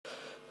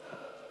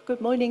Good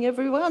morning,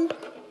 everyone.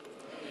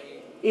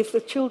 If the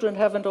children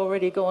haven't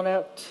already gone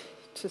out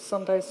to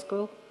Sunday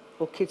school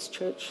or kids'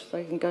 church,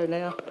 they can go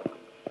now.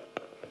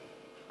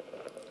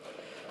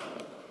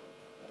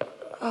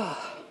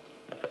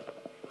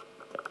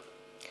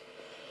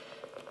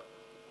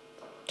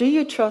 Do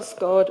you trust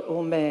God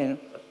or man?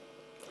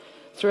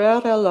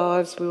 Throughout our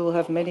lives, we will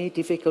have many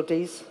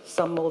difficulties,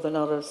 some more than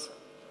others.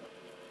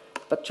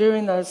 But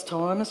during those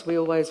times, we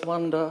always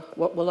wonder,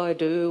 what will I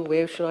do?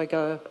 Where should I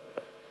go?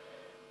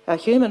 Our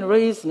human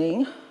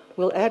reasoning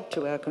will add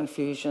to our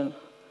confusion.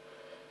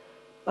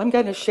 I'm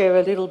going to share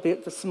a little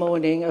bit this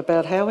morning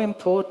about how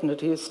important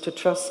it is to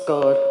trust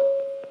God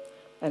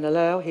and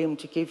allow Him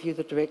to give you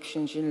the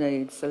directions you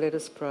need. So let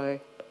us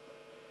pray.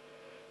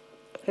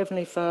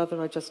 Heavenly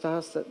Father, I just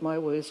ask that my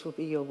words will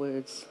be your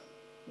words.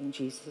 In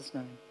Jesus'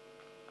 name.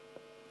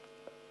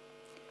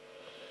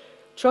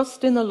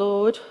 Trust in the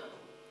Lord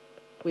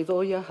with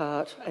all your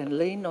heart and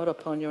lean not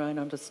upon your own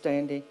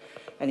understanding,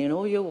 and in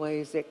all your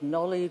ways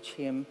acknowledge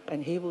Him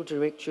and He will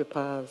direct your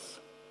paths.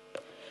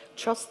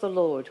 Trust the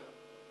Lord.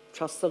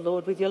 Trust the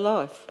Lord with your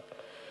life.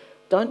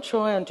 Don't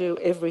try and do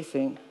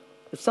everything.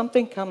 If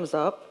something comes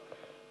up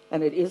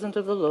and it isn't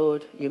of the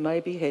Lord, you may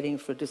be heading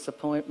for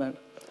disappointment.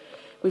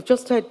 We've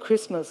just had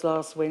Christmas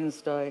last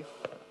Wednesday,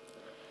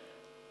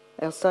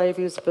 our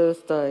Saviour's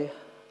birthday,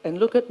 and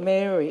look at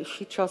Mary.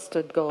 She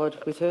trusted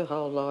God with her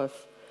whole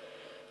life.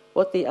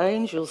 What the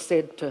angel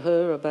said to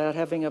her about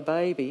having a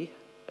baby,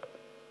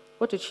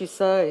 what did she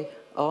say?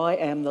 I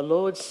am the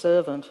Lord's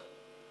servant.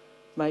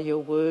 May your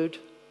word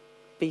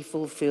be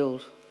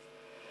fulfilled.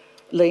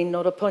 Lean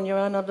not upon your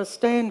own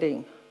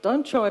understanding.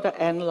 Don't try to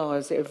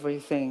analyse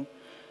everything.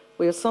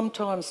 We are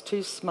sometimes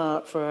too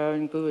smart for our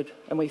own good,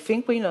 and we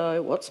think we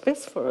know what's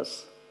best for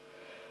us.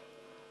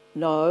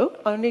 No,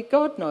 only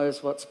God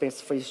knows what's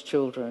best for His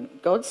children.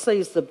 God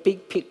sees the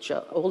big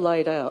picture all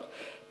laid out,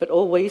 but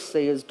all we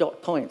see is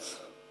dot points.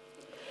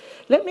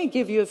 Let me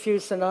give you a few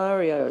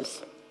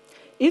scenarios.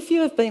 If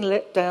you have been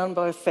let down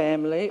by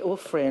family or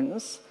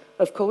friends,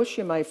 of course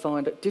you may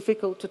find it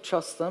difficult to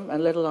trust them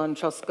and let alone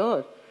trust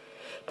God.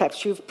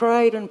 Perhaps you've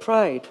prayed and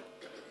prayed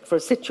for a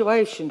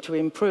situation to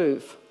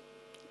improve,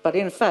 but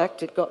in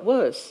fact it got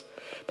worse.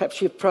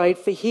 Perhaps you've prayed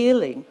for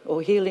healing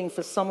or healing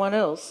for someone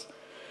else,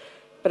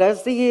 but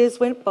as the years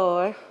went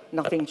by,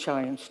 nothing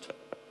changed.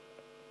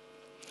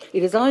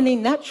 It is only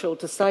natural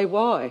to say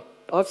why.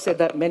 I've said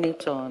that many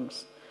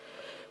times.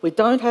 We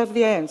don't have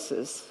the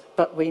answers,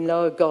 but we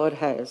know God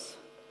has.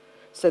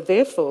 So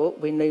therefore,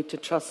 we need to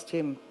trust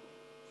Him.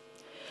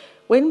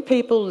 When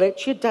people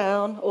let you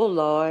down or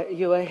lie,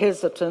 you are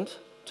hesitant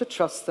to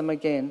trust them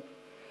again.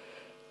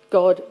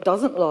 God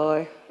doesn't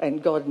lie,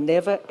 and God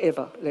never,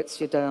 ever lets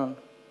you down.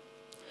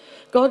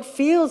 God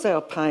feels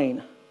our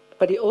pain,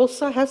 but He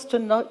also has to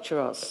nurture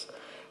us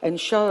and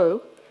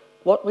show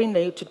what we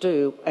need to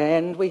do,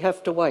 and we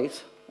have to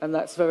wait, and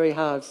that's very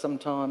hard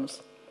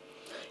sometimes.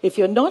 If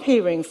you're not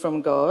hearing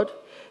from God,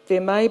 there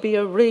may be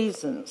a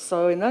reason.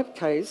 So in that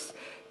case,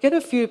 get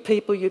a few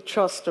people you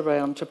trust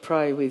around to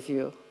pray with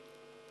you.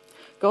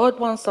 God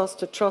wants us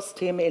to trust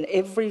Him in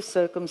every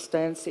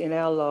circumstance in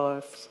our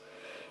lives,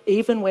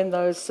 even when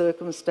those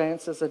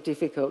circumstances are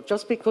difficult.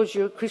 Just because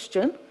you're a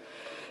Christian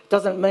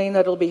doesn't mean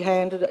that you'll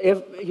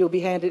be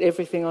handed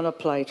everything on a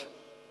plate.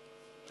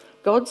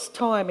 God's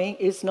timing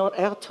is not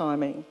our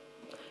timing,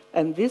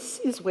 and this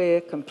is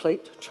where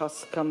complete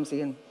trust comes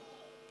in.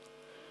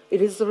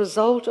 It is the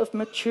result of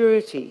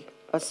maturity,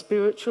 a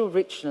spiritual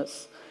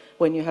richness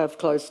when you have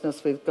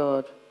closeness with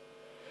God.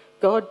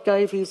 God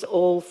gave His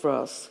all for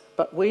us,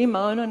 but we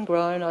moan and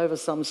groan over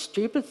some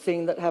stupid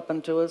thing that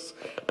happened to us,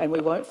 and we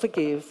won't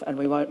forgive and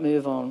we won't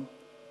move on.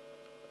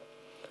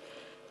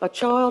 A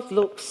child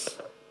looks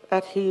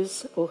at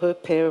his or her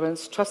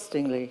parents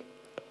trustingly.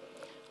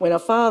 When a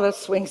father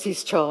swings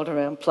his child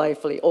around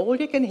playfully, all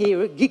you can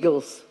hear are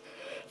giggles.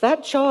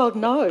 That child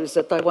knows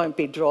that they won't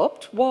be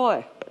dropped.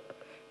 Why?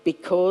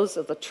 Because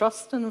of the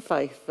trust and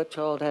faith the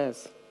child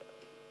has.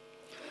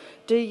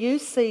 Do you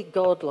see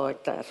God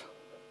like that?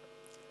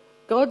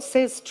 God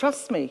says,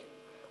 trust me,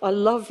 I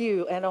love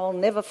you and I'll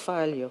never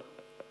fail you.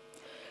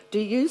 Do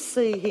you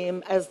see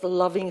Him as the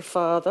loving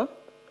Father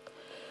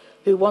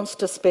who wants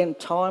to spend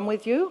time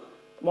with you,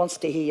 wants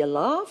to hear you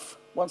laugh,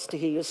 wants to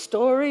hear your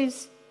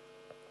stories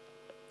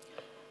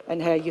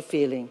and how you're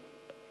feeling?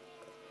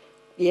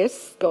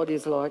 Yes, God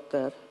is like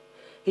that.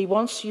 He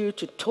wants you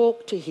to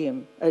talk to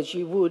Him as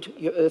you would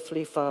your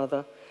earthly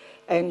father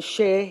and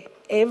share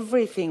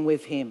everything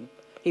with Him.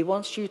 He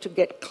wants you to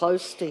get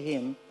close to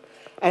Him.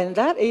 And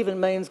that even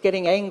means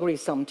getting angry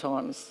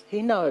sometimes.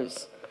 He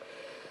knows.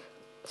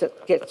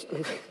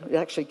 It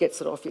actually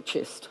gets it off your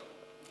chest.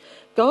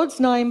 God's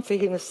name for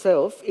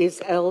Himself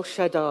is El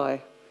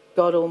Shaddai,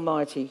 God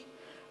Almighty,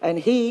 and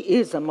He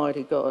is a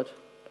mighty God.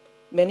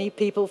 Many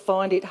people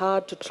find it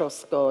hard to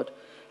trust God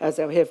as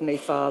our Heavenly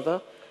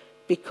Father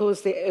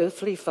because their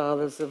earthly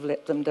fathers have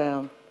let them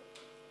down.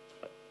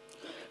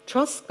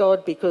 Trust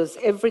God because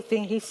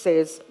everything He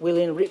says will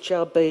enrich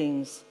our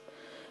beings.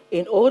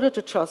 In order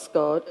to trust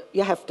God,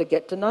 you have to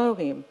get to know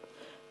Him.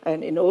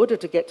 And in order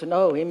to get to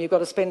know him, you've got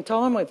to spend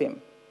time with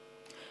him.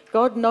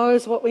 God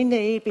knows what we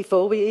need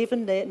before we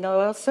even know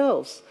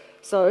ourselves.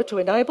 So to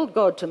enable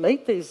God to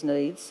meet these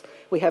needs,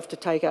 we have to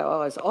take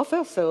our eyes off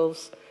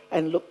ourselves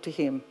and look to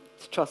him,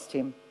 to trust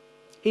him.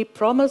 He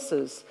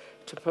promises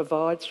to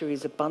provide through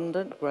his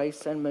abundant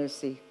grace and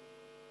mercy.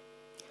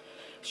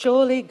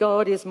 Surely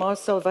God is my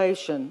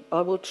salvation.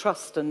 I will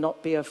trust and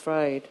not be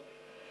afraid.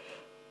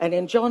 And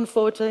in John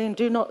 14,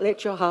 do not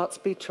let your hearts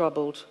be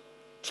troubled.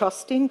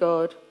 Trust in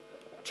God,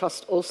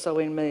 trust also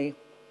in me.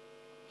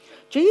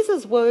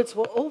 Jesus' words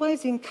were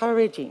always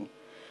encouraging.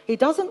 He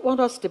doesn't want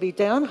us to be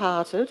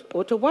downhearted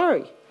or to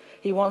worry.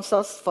 He wants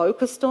us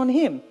focused on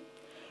him.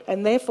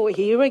 And therefore,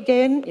 here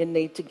again, you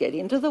need to get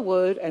into the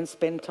Word and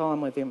spend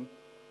time with him.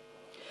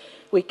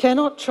 We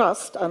cannot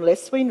trust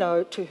unless we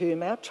know to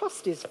whom our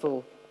trust is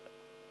for.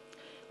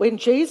 When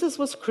Jesus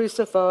was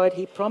crucified,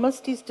 he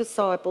promised his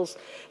disciples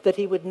that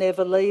he would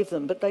never leave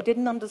them, but they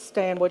didn't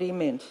understand what he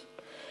meant.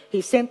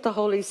 He sent the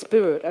Holy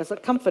Spirit as a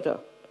comforter,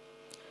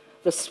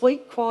 the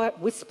sweet, quiet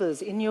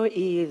whispers in your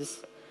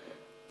ears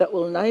that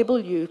will enable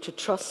you to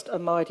trust a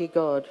mighty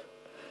God.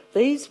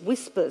 These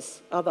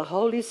whispers are the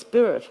Holy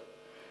Spirit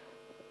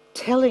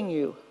telling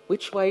you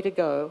which way to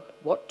go,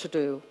 what to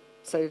do.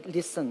 So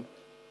listen.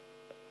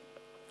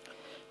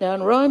 Now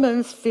in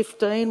Romans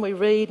 15 we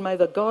read, may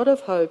the God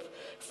of hope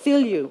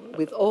fill you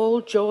with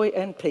all joy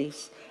and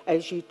peace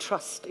as you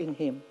trust in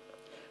him,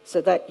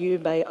 so that you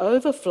may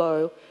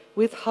overflow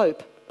with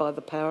hope by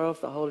the power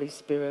of the Holy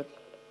Spirit.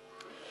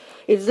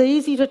 It's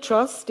easy to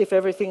trust if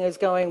everything is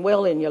going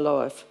well in your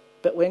life,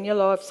 but when your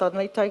life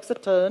suddenly takes a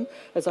turn,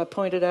 as I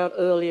pointed out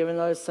earlier in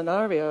those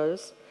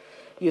scenarios,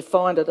 you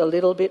find it a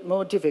little bit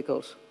more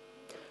difficult.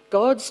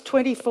 God's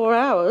 24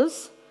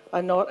 hours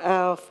are not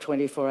our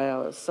 24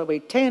 hours, so we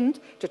tend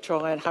to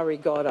try and hurry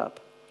God up.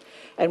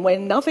 And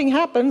when nothing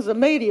happens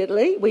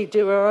immediately, we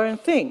do our own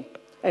thing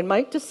and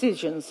make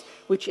decisions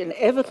which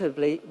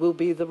inevitably will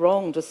be the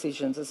wrong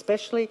decisions,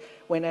 especially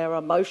when our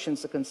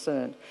emotions are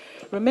concerned.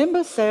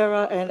 Remember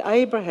Sarah and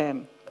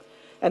Abraham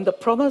and the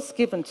promise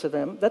given to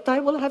them that they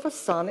will have a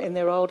son in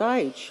their old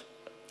age.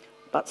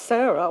 But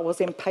Sarah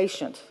was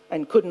impatient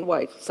and couldn't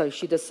wait, so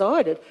she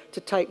decided to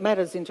take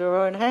matters into her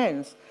own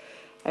hands.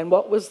 And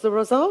what was the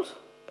result?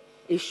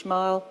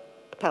 Ishmael,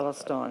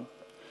 Palestine.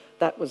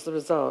 That was the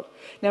result.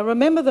 Now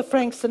remember the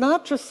Frank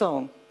Sinatra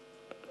song,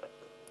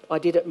 I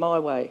Did It My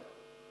Way.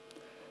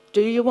 Do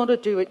you want to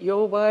do it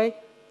your way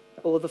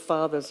or the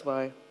Father's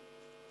way?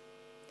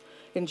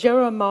 In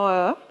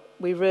Jeremiah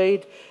we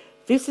read,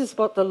 this is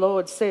what the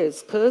Lord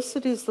says,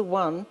 cursed is the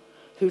one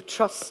who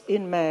trusts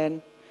in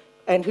man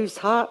and whose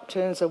heart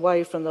turns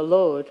away from the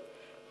Lord.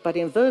 But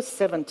in verse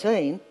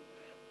 17,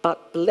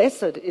 but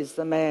blessed is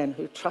the man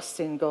who trusts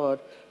in God,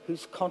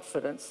 whose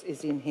confidence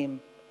is in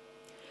him.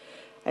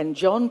 And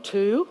John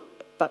 2,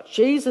 but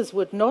Jesus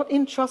would not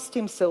entrust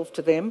himself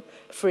to them,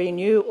 for he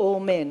knew all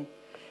men.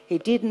 He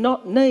did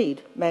not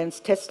need man's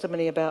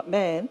testimony about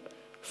man,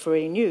 for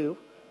he knew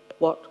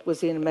what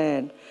was in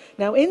man.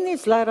 Now in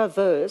this latter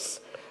verse,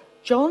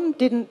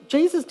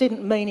 Jesus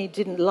didn't mean he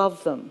didn't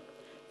love them,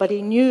 but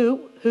he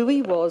knew who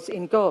he was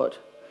in God,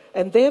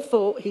 and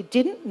therefore he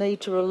didn't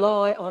need to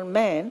rely on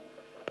man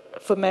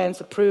for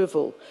man's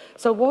approval.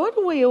 So why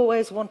do we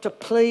always want to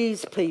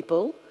please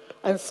people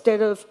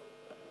instead of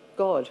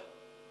God?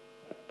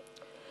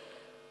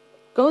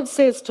 God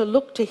says to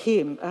look to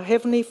him, our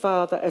Heavenly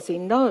Father, as he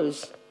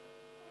knows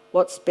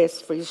what's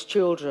best for his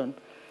children.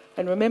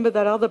 And remember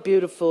that other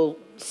beautiful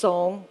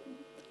song,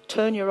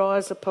 turn your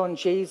eyes upon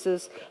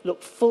Jesus,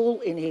 look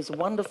full in his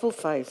wonderful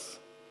face.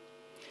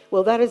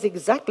 Well, that is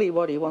exactly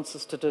what he wants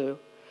us to do.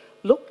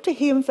 Look to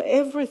him for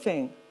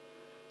everything.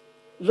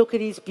 Look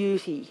at his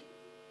beauty,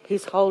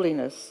 his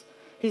holiness,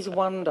 his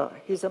wonder,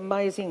 his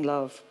amazing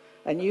love,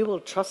 and you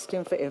will trust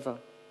him forever.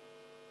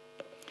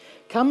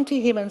 Come to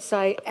him and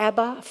say,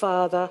 Abba,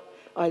 Father,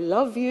 I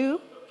love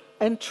you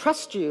and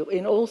trust you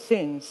in all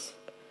things.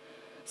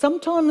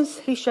 Sometimes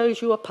he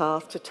shows you a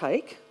path to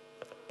take,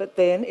 but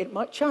then it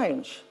might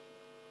change.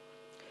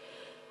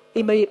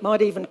 He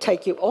might even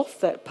take you off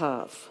that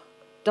path.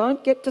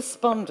 Don't get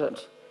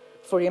despondent,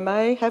 for he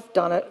may have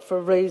done it for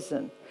a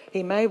reason.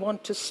 He may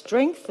want to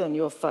strengthen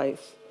your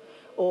faith,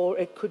 or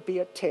it could be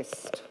a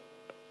test.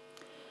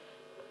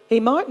 He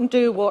mightn't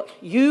do what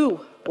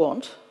you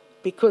want,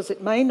 because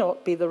it may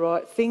not be the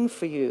right thing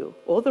for you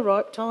or the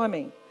right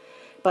timing,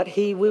 but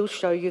he will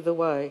show you the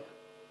way.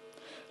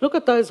 Look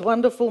at those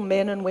wonderful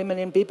men and women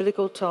in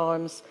biblical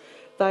times.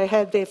 They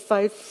had their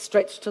faith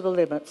stretched to the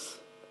limits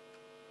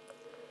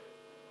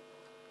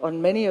on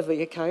many of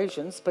the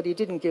occasions, but they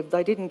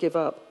didn't give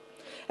up.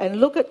 And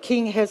look at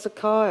King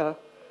Hezekiah.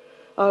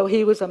 Oh,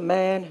 he was a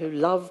man who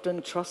loved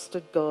and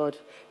trusted God.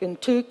 In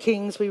 2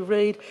 Kings we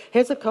read,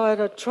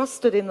 Hezekiah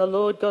trusted in the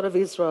Lord God of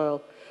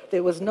Israel.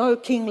 There was no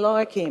king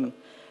like him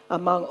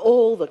among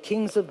all the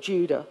kings of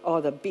Judah,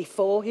 either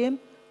before him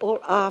or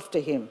after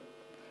him.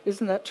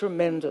 Isn't that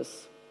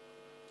tremendous?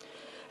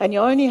 And you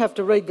only have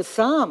to read the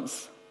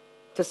Psalms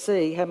to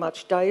see how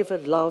much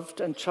David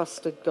loved and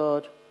trusted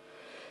God.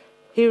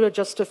 Here are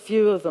just a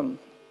few of them.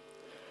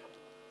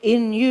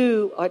 In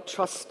you I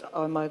trust,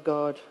 O my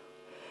God.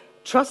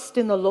 Trust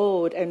in the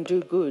Lord and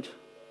do good.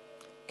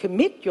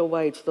 Commit your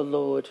way to the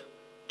Lord.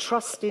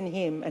 Trust in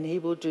him and he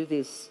will do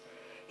this.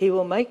 He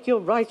will make your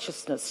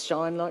righteousness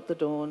shine like the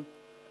dawn.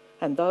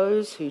 And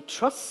those who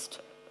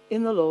trust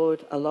in the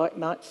Lord are like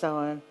Mount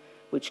Zion,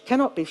 which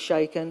cannot be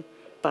shaken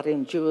but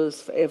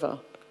endures forever.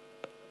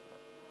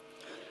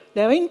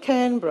 Now in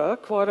Canberra,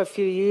 quite a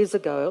few years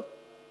ago,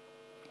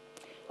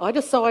 I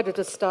decided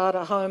to start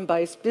a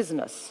home-based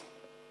business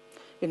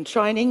in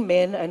training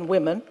men and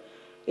women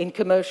in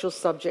commercial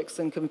subjects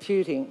and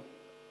computing.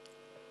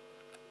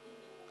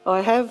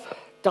 I have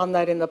done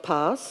that in the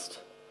past,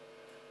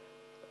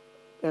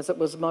 as it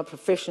was my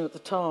profession at the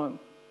time.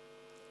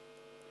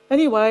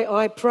 Anyway,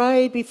 I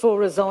prayed before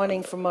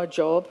resigning from my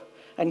job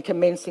and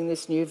commencing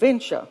this new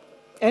venture,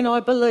 and I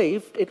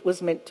believed it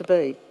was meant to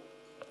be.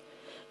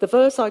 The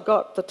verse I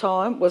got at the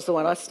time was the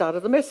one I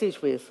started the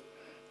message with.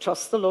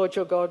 Trust the Lord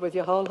your God with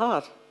your whole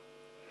heart.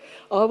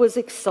 I was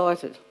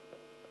excited.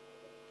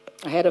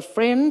 I had a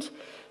friend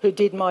who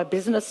did my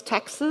business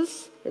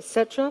taxes,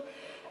 etc.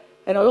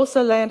 And I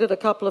also landed a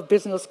couple of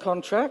business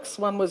contracts.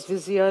 One was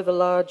Visio, the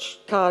large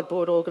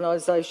cardboard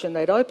organisation.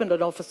 They'd opened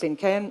an office in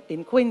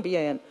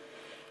Queanbeyan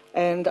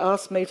and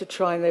asked me to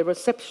train their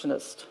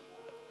receptionist.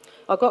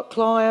 I got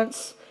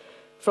clients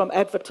from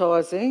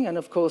advertising and,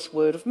 of course,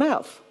 word of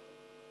mouth.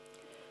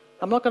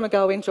 I'm not going to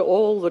go into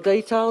all the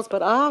details,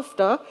 but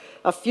after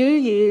a few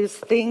years,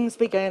 things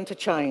began to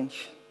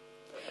change.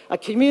 A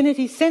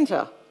community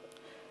centre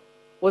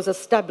was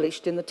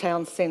established in the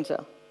town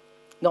centre,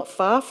 not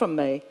far from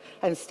me,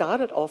 and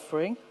started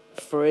offering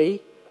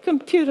free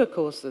computer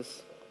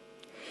courses.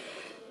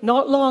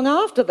 Not long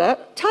after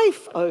that,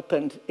 TAFE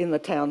opened in the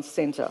town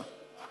centre.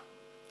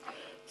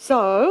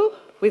 So,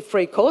 with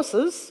free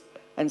courses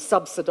and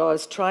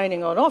subsidised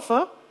training on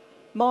offer,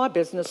 my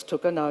business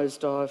took a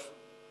nosedive.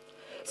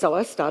 So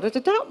I started to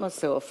doubt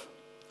myself.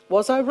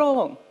 Was I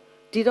wrong?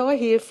 Did I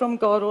hear from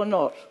God or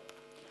not?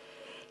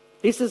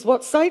 This is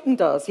what Satan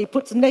does. He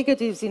puts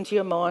negatives into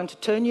your mind to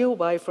turn you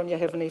away from your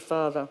Heavenly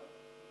Father.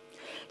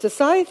 To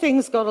say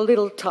things got a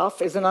little tough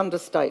is an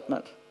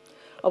understatement.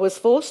 I was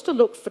forced to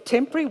look for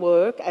temporary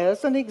work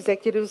as an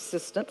executive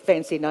assistant,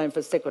 fancy name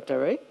for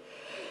secretary,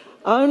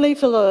 only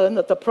to learn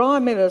that the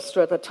Prime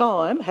Minister at the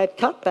time had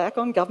cut back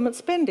on government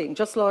spending,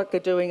 just like they're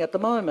doing at the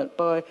moment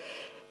by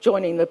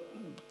joining the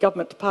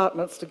government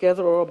departments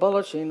together or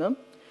abolishing them.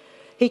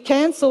 He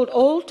cancelled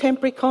all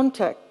temporary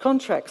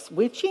contracts,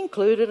 which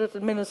included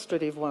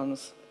administrative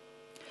ones.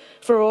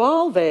 For a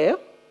while there,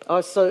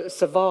 I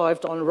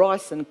survived on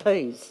rice and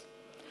peas.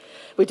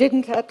 We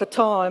didn't at the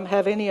time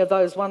have any of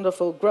those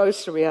wonderful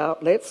grocery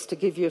outlets to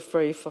give you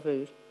free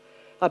food.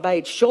 I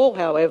made sure,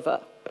 however,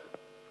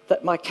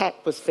 that my cat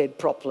was fed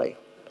properly.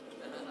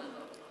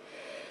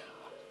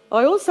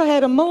 I also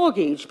had a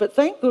mortgage, but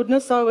thank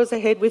goodness I was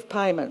ahead with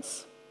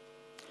payments.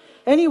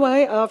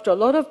 Anyway, after a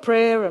lot of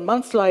prayer and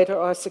months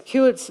later, I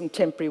secured some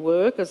temporary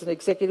work as an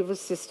executive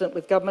assistant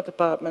with government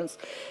departments,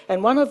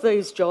 and one of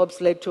these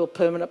jobs led to a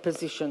permanent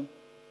position.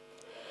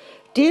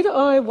 Did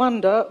I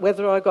wonder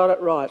whether I got it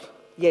right?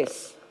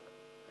 Yes.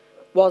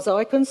 Was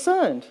I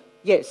concerned?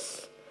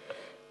 Yes.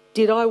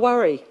 Did I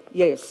worry?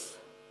 Yes.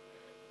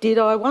 Did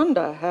I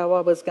wonder how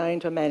I was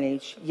going to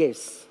manage?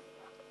 Yes.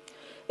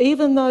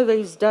 Even though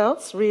these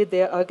doubts reared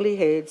their ugly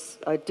heads,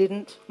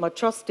 my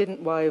trust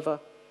didn't waver.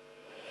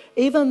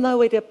 Even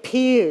though it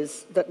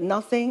appears that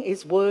nothing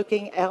is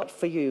working out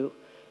for you,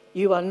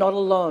 you are not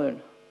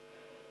alone.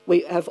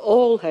 We have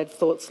all had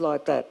thoughts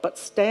like that, but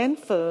stand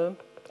firm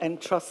and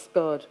trust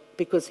God,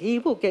 because he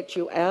will get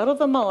you out of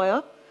the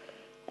mire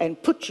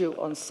and put you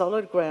on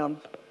solid ground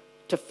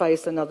to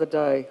face another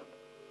day.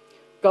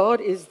 God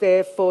is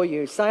there for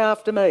you. Say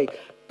after me,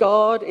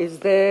 God is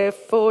there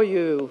for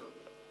you.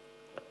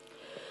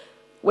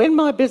 When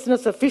my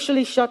business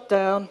officially shut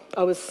down,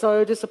 I was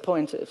so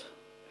disappointed.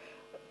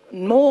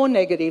 More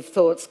negative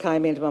thoughts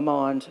came into my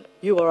mind.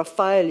 You are a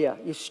failure.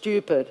 You're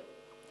stupid.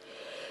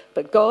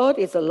 But God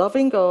is a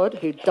loving God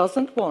who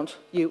doesn't want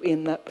you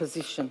in that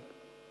position.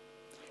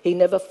 He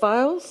never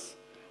fails,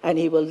 and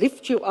he will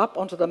lift you up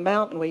onto the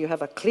mountain where you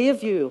have a clear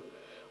view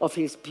of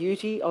his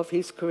beauty, of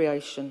his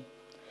creation.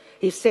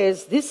 He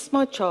says, "This,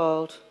 my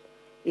child,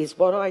 is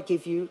what I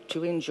give you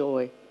to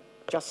enjoy.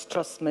 Just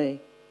trust me."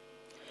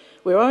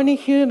 We're only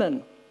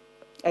human,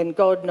 and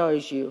God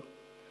knows you.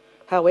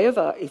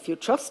 However, if you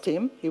trust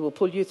him, he will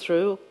pull you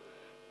through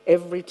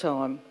every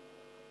time.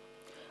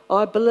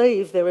 I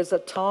believe there is a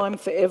time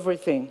for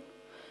everything.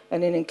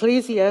 And in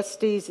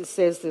Ecclesiastes it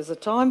says there's a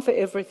time for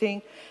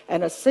everything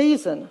and a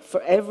season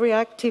for every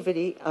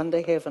activity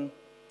under heaven.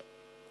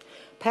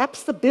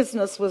 Perhaps the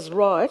business was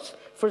right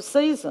for a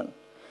season,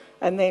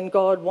 and then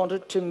God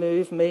wanted to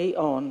move me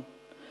on.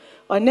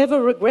 I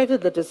never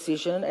regretted the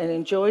decision and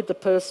enjoyed the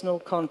personal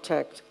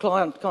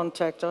client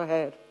contact I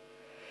had.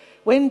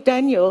 When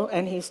Daniel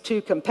and his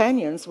two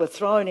companions were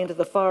thrown into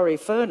the fiery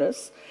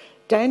furnace,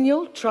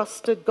 Daniel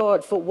trusted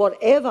God for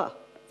whatever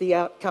the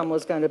outcome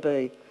was going to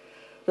be.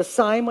 The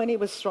same when he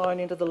was thrown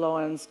into the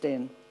lion's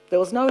den. There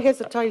was no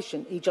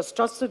hesitation. He just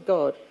trusted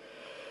God.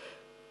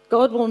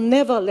 God will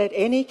never let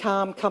any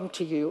harm come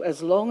to you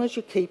as long as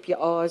you keep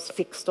your eyes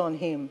fixed on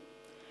him.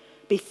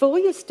 Before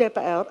you step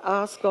out,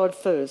 ask God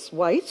first.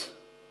 Wait,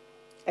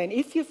 and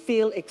if you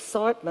feel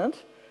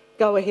excitement,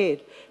 go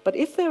ahead. But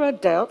if there are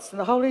doubts and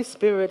the Holy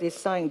Spirit is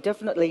saying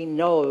definitely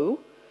no,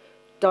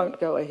 don't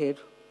go ahead.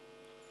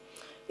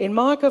 In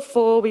Micah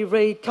 4 we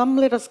read, "Come,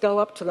 let us go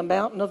up to the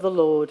mountain of the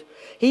Lord.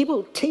 He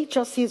will teach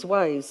us his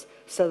ways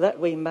so that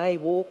we may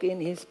walk in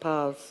his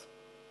paths."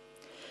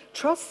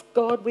 Trust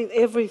God with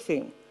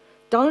everything.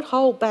 Don't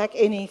hold back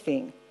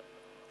anything.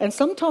 And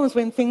sometimes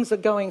when things are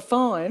going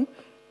fine,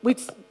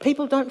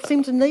 people don't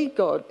seem to need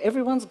God.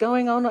 Everyone's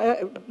going on,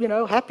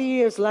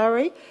 happy as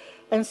Larry,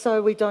 and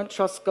so we don't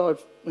trust God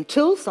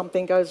until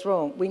something goes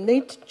wrong. We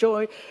need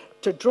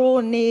to draw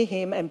near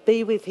him and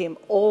be with him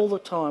all the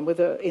time,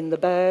 whether in the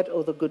bad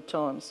or the good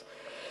times.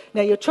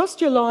 Now, you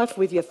trust your life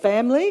with your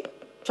family,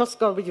 trust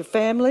God with your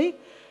family,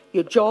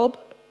 your job,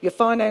 your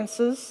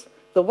finances,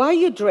 the way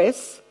you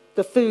dress,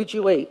 the food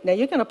you eat. Now,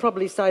 you're going to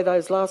probably say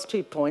those last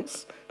 2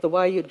 points, the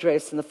way you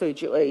dress and the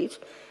food you eat,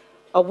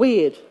 are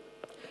weird.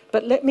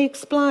 But let me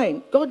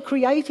explain. God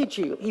created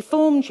you. He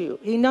formed you.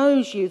 He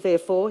knows you,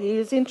 therefore. He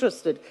is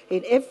interested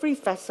in every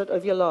facet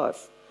of your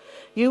life.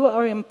 You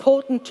are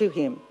important to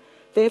him.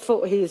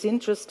 Therefore, he is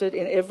interested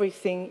in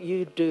everything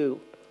you do.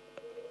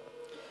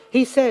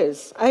 He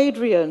says,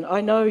 "Adrian,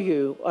 I know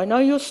you. I know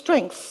your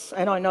strengths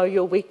and I know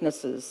your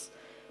weaknesses.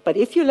 But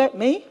if you let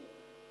me,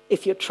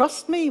 if you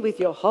trust me with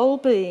your whole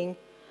being,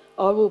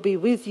 I will be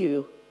with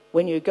you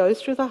when you go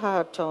through the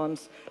hard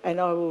times, and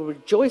I will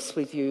rejoice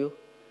with you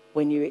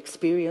when you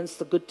experience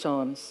the good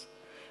times.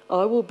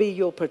 I will be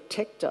your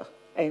protector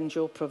and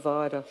your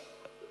provider."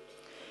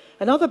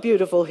 Another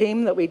beautiful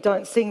hymn that we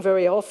don't sing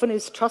very often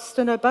is "Trust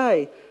and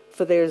Obey,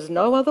 for there is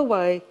no other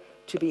way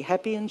to be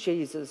happy in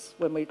Jesus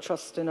when we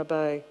trust and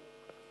obey."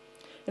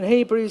 In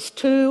Hebrews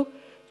 2,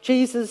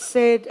 Jesus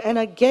said, "And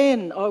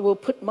again I will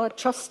put my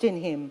trust in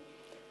him."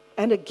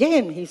 And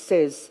again he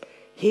says,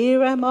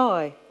 "Here am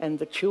I and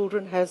the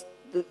children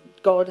that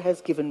God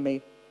has given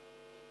me."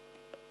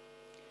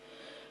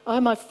 Oh,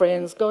 my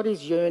friends, God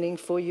is yearning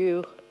for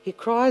you. He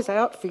cries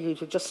out for you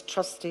to just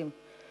trust him.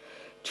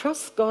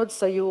 Trust God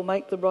so you will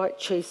make the right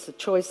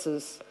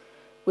choices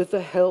with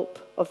the help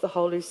of the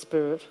Holy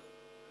Spirit.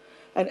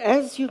 And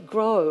as you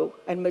grow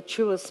and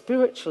mature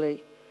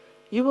spiritually,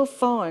 you will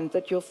find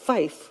that your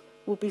faith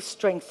will be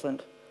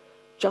strengthened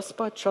just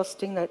by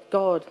trusting that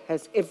God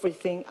has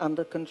everything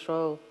under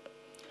control.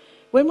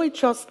 When we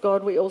trust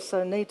God, we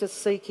also need to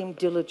seek him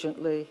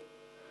diligently.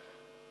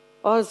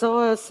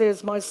 Isaiah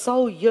says, "My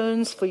soul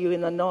yearns for you in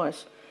the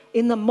night.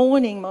 In the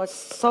morning, my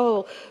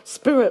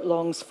spirit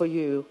longs for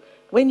you.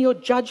 When your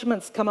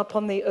judgments come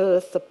upon the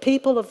earth, the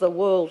people of the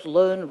world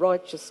learn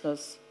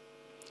righteousness."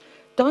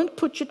 Don't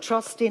put your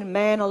trust in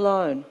man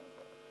alone.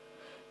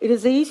 It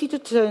is easy to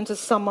turn to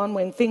someone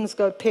when things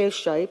go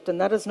pear-shaped,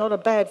 and that is not a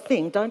bad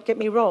thing. Don't get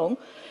me wrong.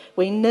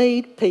 We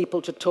need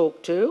people to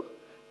talk to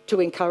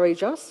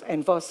encourage us,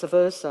 and vice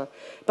versa.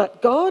 But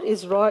God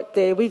is right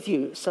there with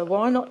you, so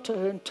why not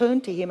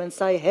turn to him and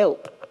say,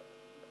 "Help"?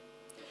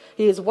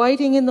 He is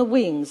waiting in the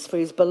wings for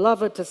his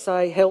beloved to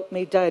say, "Help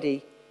me,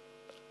 Daddy."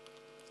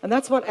 And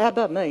that's what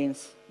Abba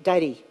means,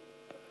 Daddy.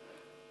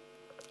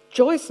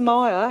 Joyce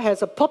Meyer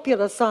has a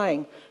popular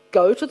saying,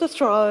 "Go to the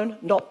throne,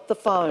 not the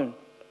phone,"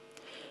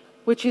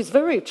 which is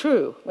very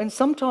true. When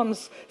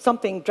sometimes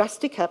something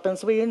drastic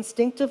happens, we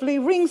instinctively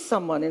ring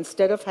someone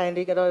instead of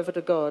handing it over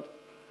to God.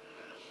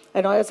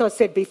 And as I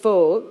said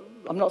before,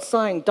 I'm not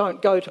saying don't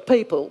go to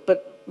people,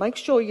 but make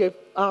sure you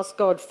ask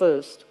God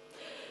first.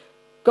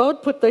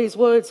 God put these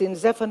words in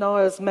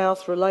Zephaniah's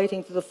mouth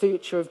relating to the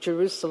future of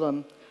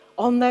Jerusalem.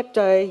 "On that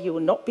day you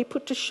will not be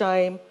put to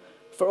shame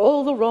for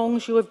all the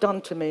wrongs you have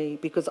done to me,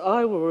 because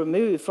I will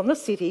remove from the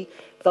city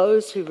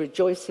those who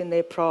rejoice in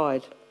their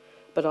pride,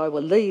 but I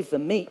will leave the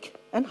meek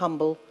and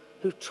humble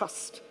who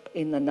trust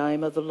in the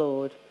name of the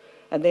Lord."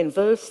 And then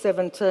verse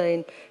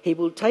 17, "He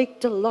will take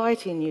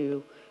delight in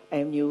you,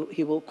 and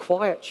he will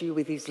quiet you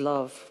with his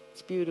love."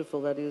 It's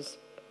beautiful, that is.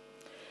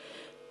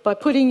 By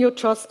putting your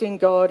trust in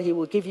God, he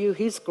will give you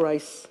his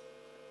grace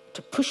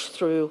to push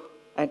through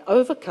and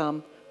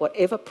overcome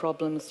whatever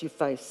problems you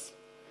face.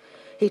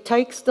 He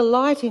takes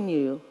delight in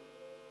you.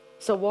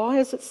 So why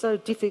is it so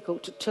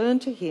difficult to turn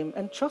to him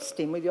and trust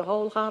him with your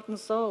whole heart and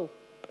soul?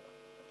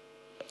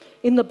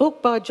 In the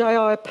book by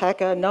J.I.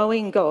 Packer,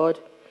 Knowing God,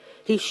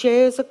 he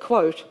shares a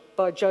quote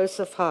by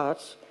Joseph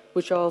Hart,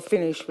 which I'll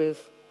finish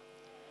with.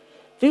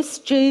 "This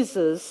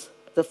Jesus,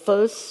 the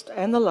first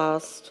and the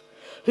last,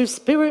 whose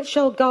spirit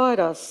shall guide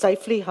us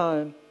safely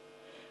home,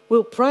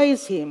 will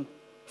praise him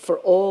for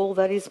all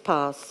that is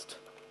past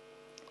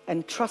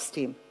and trust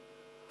him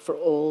for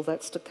all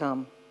that's to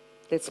come."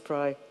 Let's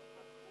pray.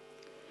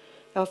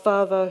 Our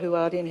Father who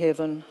art in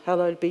heaven,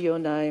 hallowed be your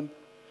name.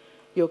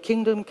 Your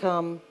kingdom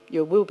come,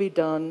 your will be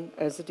done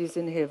as it is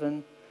in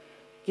heaven.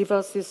 Give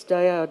us this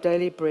day our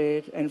daily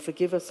bread, and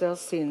forgive us our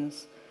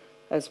sins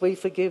as we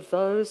forgive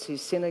those who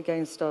sin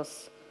against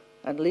us.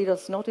 And lead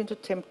us not into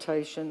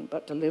temptation,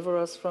 but deliver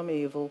us from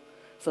evil.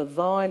 For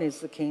thine is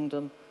the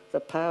kingdom, the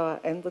power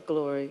and the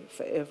glory,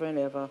 forever and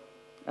ever.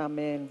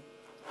 Amen.